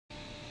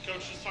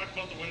Coach, just talk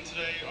about the win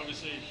today.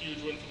 Obviously, a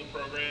huge win for the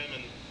program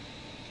and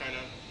kind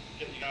of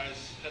get you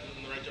guys headed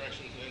in the right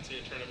direction for the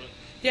NCAA tournament.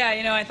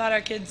 Yeah, I thought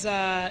our kids,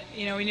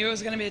 we knew it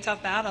was going to be a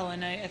tough battle,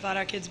 and I thought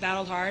our kids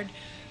battled hard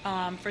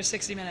for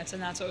 60 minutes,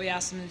 and that's what we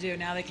asked them to do.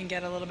 Now they can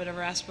get a little bit of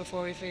rest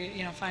before we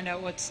find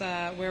out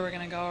where we're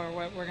going to go or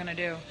what we're going to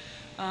do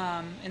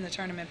in the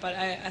tournament. But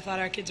I thought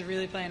our kids are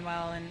really playing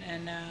well,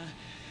 and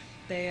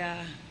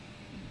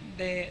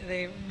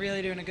they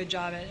really doing a good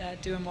job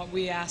at doing what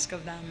we ask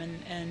of them,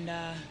 and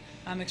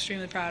I'm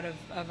extremely proud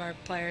of our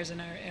players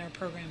and our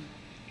program.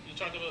 You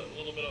talked about a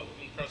little bit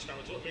in the press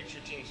conference. What makes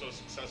your team so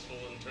successful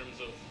in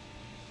terms of,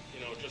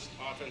 just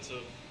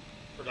offensive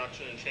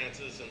production and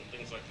chances and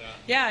things like that?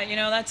 Yeah,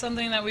 that's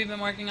something that we've been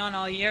working on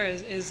all year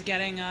is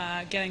getting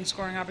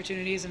scoring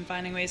opportunities and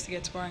finding ways to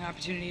get scoring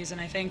opportunities. And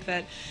I think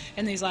that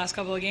in these last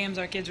couple of games,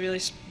 our kids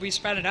we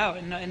spread it out,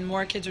 and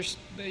more kids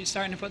are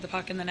starting to put the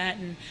puck in the net,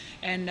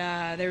 and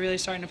they're really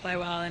starting to play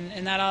well.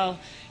 And that all,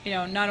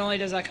 not only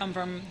does that come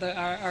from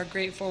our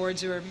great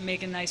forwards who are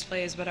making nice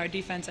plays, but our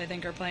defense, I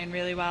think, are playing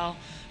really well.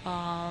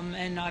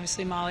 And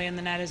obviously Molly in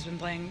the net has been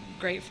playing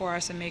great for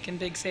us and making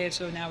big saves,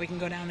 so now we can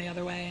go down the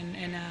other way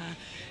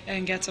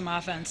and get some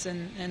offense.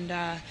 And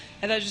I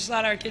just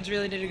thought our kids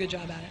really did a good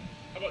job at it.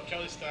 How about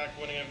Kelly Stack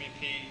winning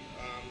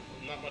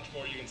MVP? Not much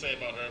more you can say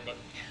about her, but...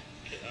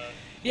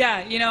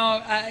 Yeah,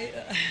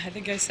 I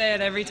think I say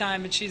it every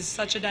time, but she's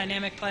such a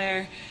dynamic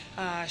player.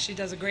 She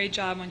does a great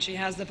job when she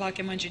has the puck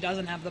and when she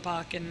doesn't have the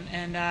puck,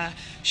 and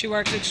she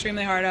works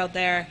extremely hard out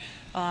there.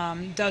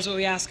 Does what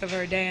we ask of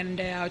her day in and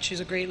day out. She's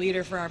a great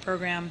leader for our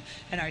program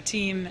and our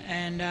team,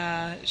 and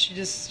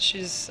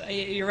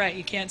you're right.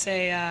 You can't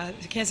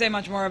say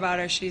much more about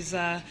her. She's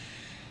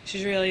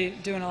really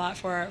doing a lot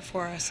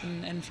for us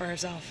and for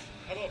herself.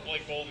 How about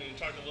Blake Bolden? You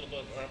talked a little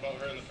bit about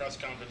her in the press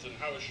conference, and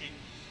how has she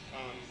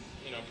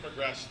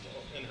progressed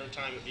in her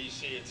time at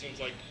BC? It seems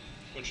like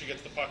when she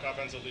gets the puck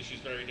offensively, she's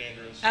very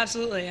dangerous.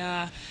 Absolutely.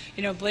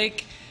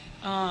 Blake,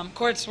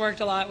 Court's worked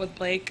a lot with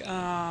Blake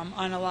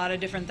on a lot of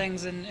different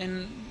things,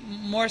 and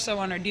more so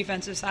on her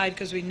defensive side,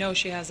 because we know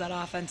she has that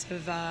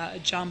offensive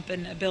jump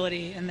and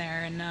ability in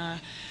there, and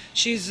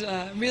she's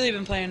really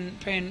been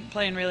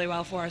playing really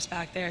well for us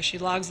back there. She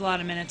logs a lot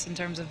of minutes in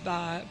terms of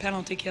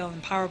penalty kill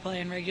and power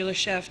play and regular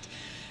shift,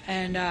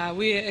 and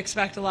we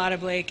expect a lot of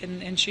Blake,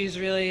 and she's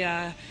really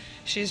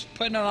she's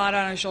putting a lot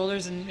on her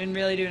shoulders and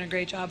really doing a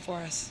great job for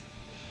us.